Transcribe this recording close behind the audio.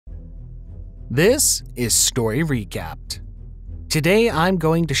This is Story Recapped. Today I'm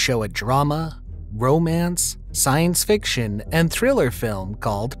going to show a drama, romance, science fiction, and thriller film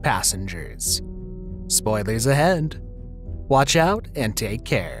called Passengers. Spoilers ahead. Watch out and take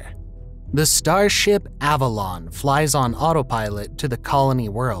care. The starship Avalon flies on autopilot to the colony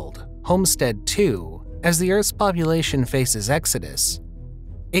world, Homestead 2, as the Earth's population faces exodus.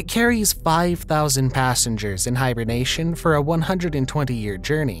 It carries 5,000 passengers in hibernation for a 120-year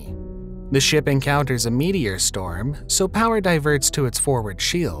journey. The ship encounters a meteor storm, so power diverts to its forward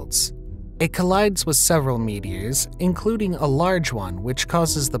shields. It collides with several meteors, including a large one which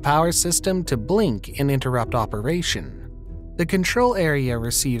causes the power system to blink and interrupt operation. The control area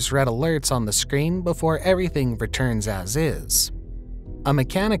receives red alerts on the screen before everything returns as is. A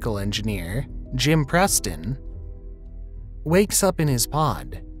mechanical engineer, Jim Preston, wakes up in his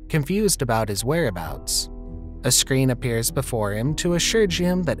pod, confused about his whereabouts. A screen appears before him to assure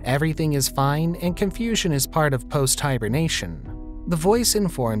Jim that everything is fine and confusion is part of post-hibernation. The voice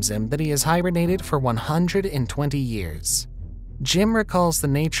informs him that he has hibernated for 120 years. Jim recalls the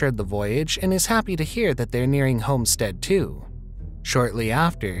nature of the voyage and is happy to hear that they're nearing Homestead 2. Shortly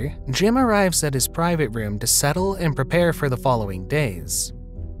after, Jim arrives at his private room to settle and prepare for the following days.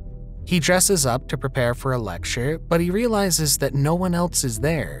 He dresses up to prepare for a lecture, but he realizes that no one else is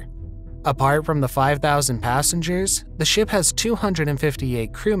there. Apart from the 5,000 passengers, the ship has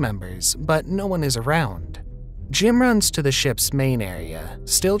 258 crew members, but no one is around. Jim runs to the ship's main area,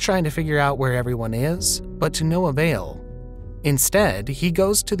 still trying to figure out where everyone is, but to no avail. Instead, he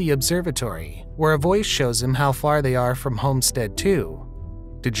goes to the observatory, where a voice shows him how far they are from Homestead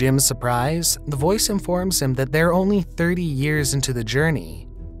 2. To Jim's surprise, the voice informs him that they're only 30 years into the journey.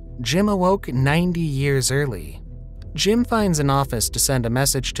 Jim awoke 90 years early. Jim finds an office to send a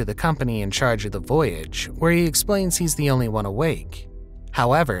message to the company in charge of the voyage, where he explains he's the only one awake.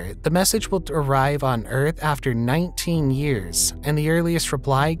 However, the message will arrive on Earth after 19 years, and the earliest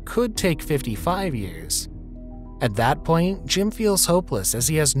reply could take 55 years. At that point, Jim feels hopeless as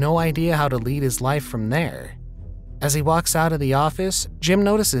he has no idea how to lead his life from there. As he walks out of the office, Jim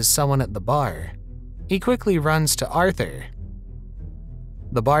notices someone at the bar. He quickly runs to Arthur,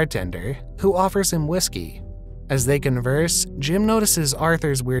 the bartender, who offers him whiskey. As they converse, Jim notices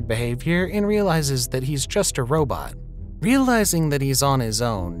Arthur's weird behavior and realizes that he's just a robot. Realizing that he's on his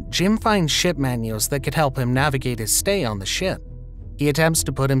own, Jim finds ship manuals that could help him navigate his stay on the ship. He attempts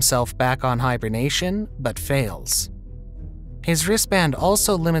to put himself back on hibernation, but fails. His wristband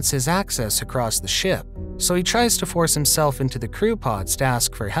also limits his access across the ship, so he tries to force himself into the crew pods to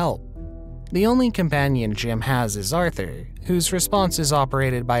ask for help. The only companion Jim has is Arthur, whose response is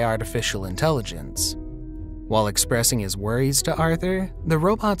operated by artificial intelligence. While expressing his worries to Arthur, the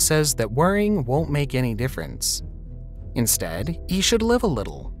robot says that worrying won't make any difference. Instead, he should live a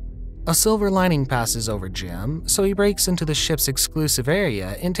little. A silver lining passes over Jim, so he breaks into the ship's exclusive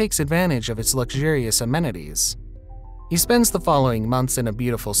area and takes advantage of its luxurious amenities. He spends the following months in a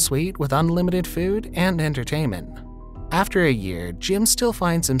beautiful suite with unlimited food and entertainment. After a year, Jim still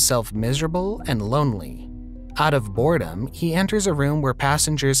finds himself miserable and lonely. Out of boredom, he enters a room where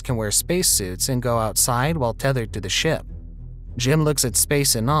passengers can wear spacesuits and go outside while tethered to the ship. Jim looks at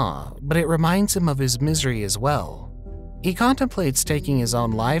space in awe, but it reminds him of his misery as well. He contemplates taking his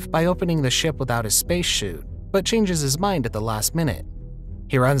own life by opening the ship without his spacesuit, but changes his mind at the last minute.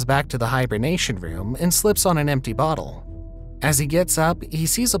 He runs back to the hibernation room and slips on an empty bottle. As he gets up, he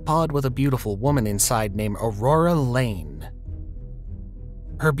sees a pod with a beautiful woman inside named Aurora Lane.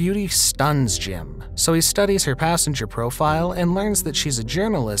 Her beauty stuns Jim, so he studies her passenger profile and learns that she's a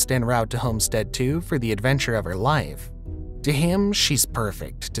journalist en route to Homestead 2 for the adventure of her life. To him, she's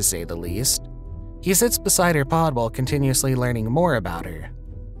perfect, to say the least. He sits beside her pod while continuously learning more about her.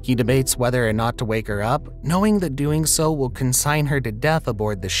 He debates whether or not to wake her up, knowing that doing so will consign her to death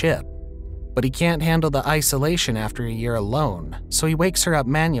aboard the ship. But he can't handle the isolation after a year alone, so he wakes her up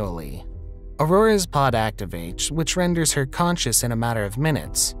manually. Aurora's pod activates, which renders her conscious in a matter of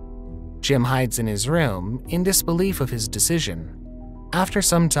minutes. Jim hides in his room, in disbelief of his decision. After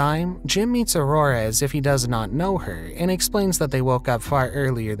some time, Jim meets Aurora as if he does not know her and explains that they woke up far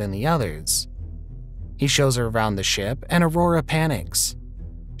earlier than the others. He shows her around the ship, and Aurora panics.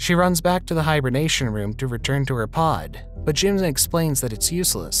 She runs back to the hibernation room to return to her pod, but Jim explains that it's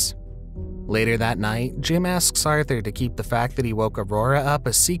useless. Later that night, Jim asks Arthur to keep the fact that he woke Aurora up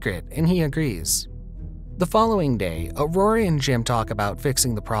a secret, and he agrees. The following day, Aurora and Jim talk about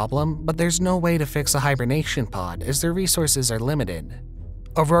fixing the problem, but there's no way to fix a hibernation pod as their resources are limited.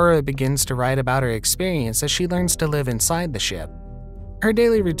 Aurora begins to write about her experience as she learns to live inside the ship. Her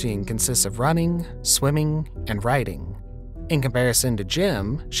daily routine consists of running, swimming, and writing. In comparison to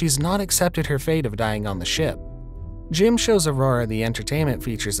Jim, she's not accepted her fate of dying on the ship. Jim shows Aurora the entertainment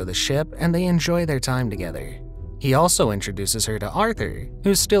features of the ship and they enjoy their time together. He also introduces her to Arthur,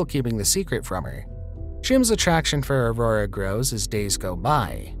 who's still keeping the secret from her. Jim's attraction for Aurora grows as days go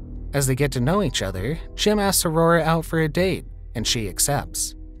by. As they get to know each other, Jim asks Aurora out for a date, and she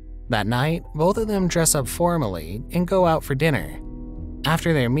accepts. That night, both of them dress up formally and go out for dinner.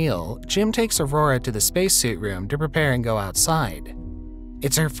 After their meal, Jim takes Aurora to the spacesuit room to prepare and go outside.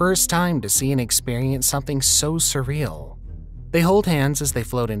 It's her first time to see and experience something so surreal. They hold hands as they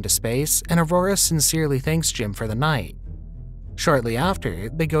float into space, and Aurora sincerely thanks Jim for the night. Shortly after,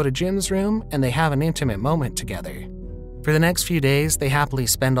 they go to Jim's room and they have an intimate moment together. For the next few days, they happily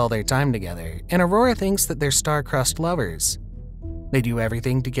spend all their time together, and Aurora thinks that they're star-crossed lovers. They do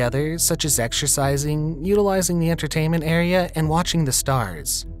everything together, such as exercising, utilizing the entertainment area, and watching the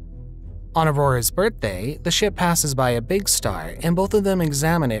stars. On Aurora's birthday, the ship passes by a big star, and both of them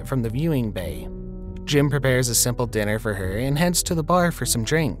examine it from the viewing bay. Jim prepares a simple dinner for her and heads to the bar for some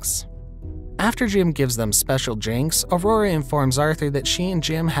drinks. After Jim gives them special drinks, Aurora informs Arthur that she and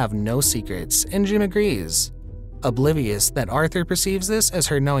Jim have no secrets, and Jim agrees, oblivious that Arthur perceives this as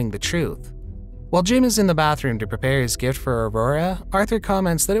her knowing the truth. While Jim is in the bathroom to prepare his gift for Aurora, Arthur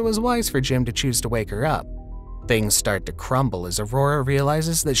comments that it was wise for Jim to choose to wake her up. Things start to crumble as Aurora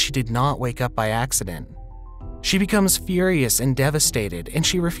realizes that she did not wake up by accident. She becomes furious and devastated, and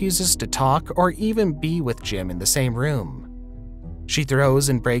she refuses to talk or even be with Jim in the same room. She throws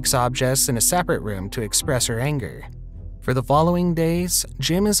and breaks objects in a separate room to express her anger. For the following days,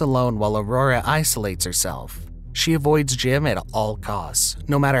 Jim is alone while Aurora isolates herself. She avoids Jim at all costs,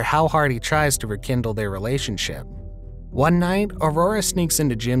 no matter how hard he tries to rekindle their relationship. One night, Aurora sneaks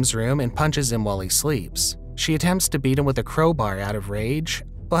into Jim's room and punches him while he sleeps. She attempts to beat him with a crowbar out of rage,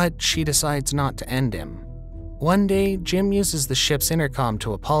 but she decides not to end him. One day, Jim uses the ship's intercom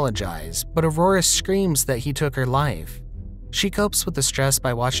to apologize, but Aurora screams that he took her life. She copes with the stress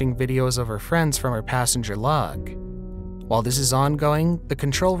by watching videos of her friends from her passenger log. While this is ongoing, the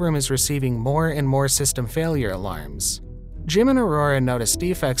control room is receiving more and more system failure alarms. Jim and Aurora notice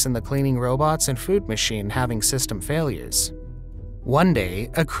defects in the cleaning robots and food machine having system failures. One day,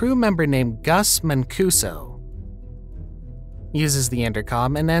 a crew member named Gus Mancuso uses the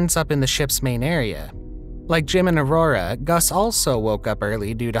intercom and ends up in the ship's main area. Like Jim and Aurora, Gus also woke up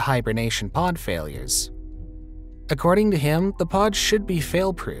early due to hibernation pod failures. According to him, the pod should be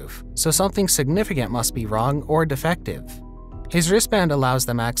fail-proof, so something significant must be wrong or defective. His wristband allows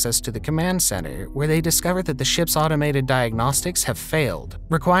them access to the command center, where they discover that the ship's automated diagnostics have failed,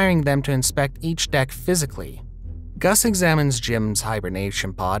 requiring them to inspect each deck physically. Gus examines Jim's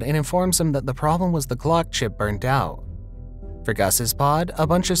hibernation pod and informs him that the problem was the clock chip burnt out. For Gus's pod, a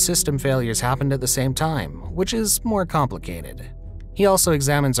bunch of system failures happened at the same time, which is more complicated. He also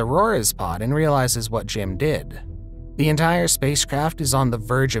examines Aurora's pod and realizes what Jim did. The entire spacecraft is on the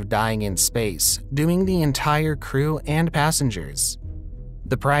verge of dying in space, dooming the entire crew and passengers.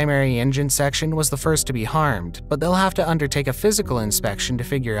 The primary engine section was the first to be harmed, but they'll have to undertake a physical inspection to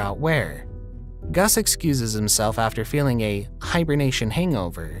figure out where. Gus excuses himself after feeling a hibernation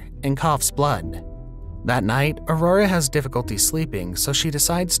hangover and coughs blood. That night, Aurora has difficulty sleeping, so she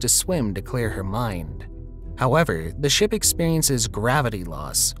decides to swim to clear her mind. However, the ship experiences gravity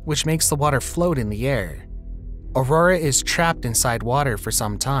loss, which makes the water float in the air. Aurora is trapped inside water for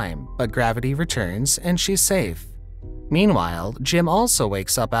some time, but gravity returns and she's safe. Meanwhile, Jim also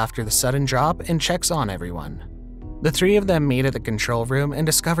wakes up after the sudden drop and checks on everyone. The three of them meet at the control room and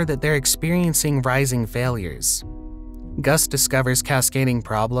discover that they're experiencing rising failures. Gus discovers cascading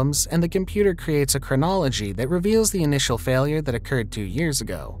problems, and the computer creates a chronology that reveals the initial failure that occurred 2 years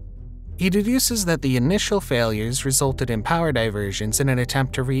ago. He deduces that the initial failures resulted in power diversions in an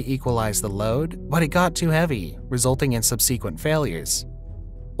attempt to re-equalize the load, but it got too heavy, resulting in subsequent failures.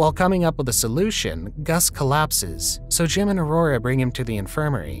 While coming up with a solution, Gus collapses, so Jim and Aurora bring him to the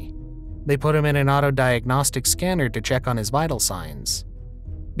infirmary. They put him in an auto-diagnostic scanner to check on his vital signs.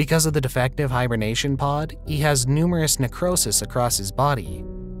 Because of the defective hibernation pod, he has numerous necrosis across his body,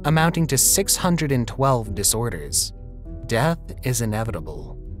 amounting to 612 disorders. Death is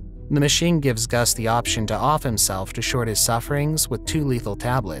inevitable. The machine gives Gus the option to off himself to short his sufferings with 2 lethal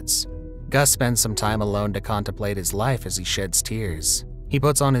tablets. Gus spends some time alone to contemplate his life as he sheds tears. He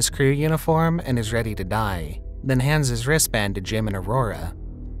puts on his crew uniform and is ready to die, then hands his wristband to Jim and Aurora.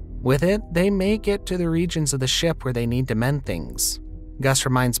 With it, they make it to the regions of the ship where they need to mend things. Gus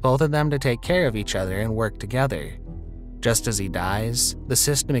reminds both of them to take care of each other and work together. Just as he dies, the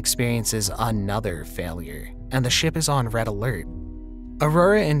system experiences another failure, and the ship is on red alert.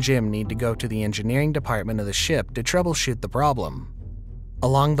 Aurora and Jim need to go to the engineering department of the ship to troubleshoot the problem.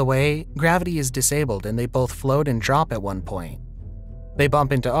 Along the way, gravity is disabled and they both float and drop at one point. They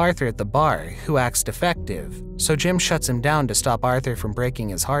bump into Arthur at the bar, who acts defective, so Jim shuts him down to stop Arthur from breaking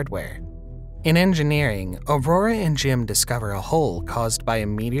his hardware. In engineering, Aurora and Jim discover a hole caused by a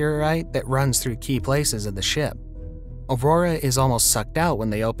meteorite that runs through key places of the ship. Aurora is almost sucked out when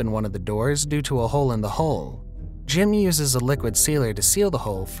they open one of the doors due to a hole in the hull. Jim uses a liquid sealer to seal the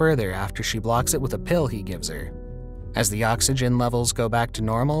hole further after she blocks it with a pill he gives her. As the oxygen levels go back to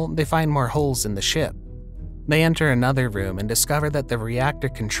normal, they find more holes in the ship. They enter another room and discover that the reactor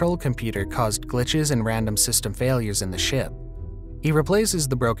control computer caused glitches and random system failures in the ship. He replaces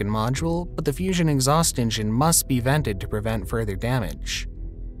the broken module, but the fusion exhaust engine must be vented to prevent further damage.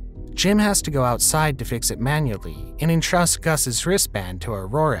 Jim has to go outside to fix it manually and entrusts Gus's wristband to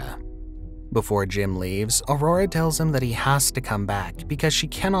Aurora. Before Jim leaves, Aurora tells him that he has to come back because she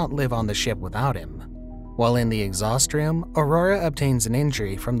cannot live on the ship without him. While in the exhaust room, Aurora obtains an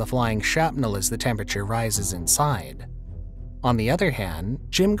injury from the flying shrapnel as the temperature rises inside. On the other hand,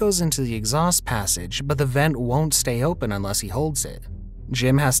 Jim goes into the exhaust passage, but the vent won't stay open unless he holds it.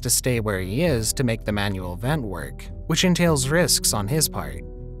 Jim has to stay where he is to make the manual vent work, which entails risks on his part.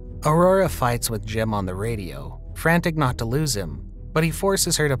 Aurora fights with Jim on the radio, frantic not to lose him, but he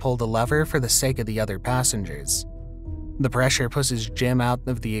forces her to pull the lever for the sake of the other passengers. The pressure pushes Jim out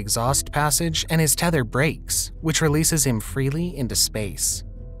of the exhaust passage and his tether breaks, which releases him freely into space.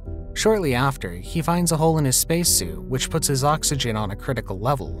 Shortly after, he finds a hole in his spacesuit, which puts his oxygen on a critical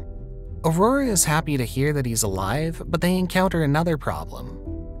level. Aurora is happy to hear that he's alive, but they encounter another problem.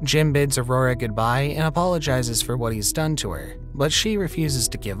 Jim bids Aurora goodbye and apologizes for what he's done to her, but she refuses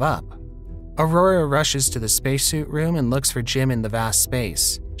to give up. Aurora rushes to the spacesuit room and looks for Jim in the vast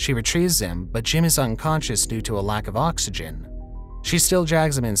space. She retrieves him, but Jim is unconscious due to a lack of oxygen. She still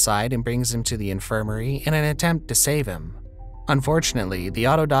drags him inside and brings him to the infirmary in an attempt to save him. Unfortunately, the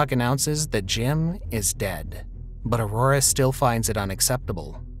autodoc announces that Jim is dead, but Aurora still finds it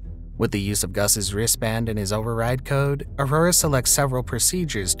unacceptable. With the use of Gus's wristband and his override code, Aurora selects several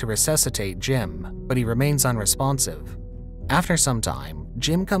procedures to resuscitate Jim, but he remains unresponsive. After some time,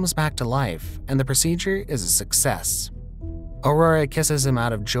 Jim comes back to life, and the procedure is a success. Aurora kisses him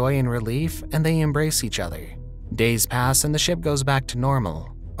out of joy and relief, and they embrace each other. Days pass and the ship goes back to normal.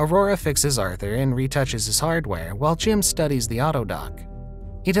 Aurora fixes Arthur and retouches his hardware while Jim studies the autodoc.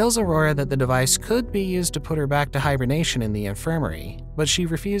 He tells Aurora that the device could be used to put her back to hibernation in the infirmary, but she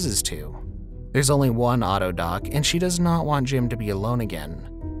refuses to. There's only one autodoc, and she does not want Jim to be alone again.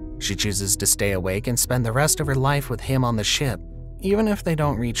 She chooses to stay awake and spend the rest of her life with him on the ship, even if they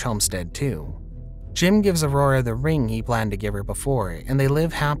don't reach Homestead 2. Jim gives Aurora the ring he planned to give her before, and they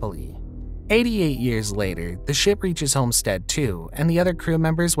live happily. 88 years later, the ship reaches Homestead 2, and the other crew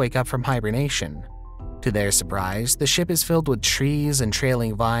members wake up from hibernation. To their surprise, the ship is filled with trees and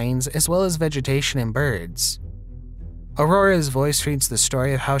trailing vines, as well as vegetation and birds. Aurora's voice reads the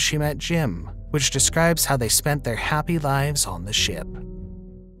story of how she met Jim, which describes how they spent their happy lives on the ship.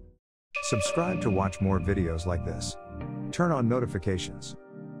 Subscribe to watch more videos like this. Turn on notifications.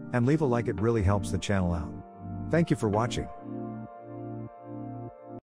 And leave a like, it really helps the channel out. Thank you for watching.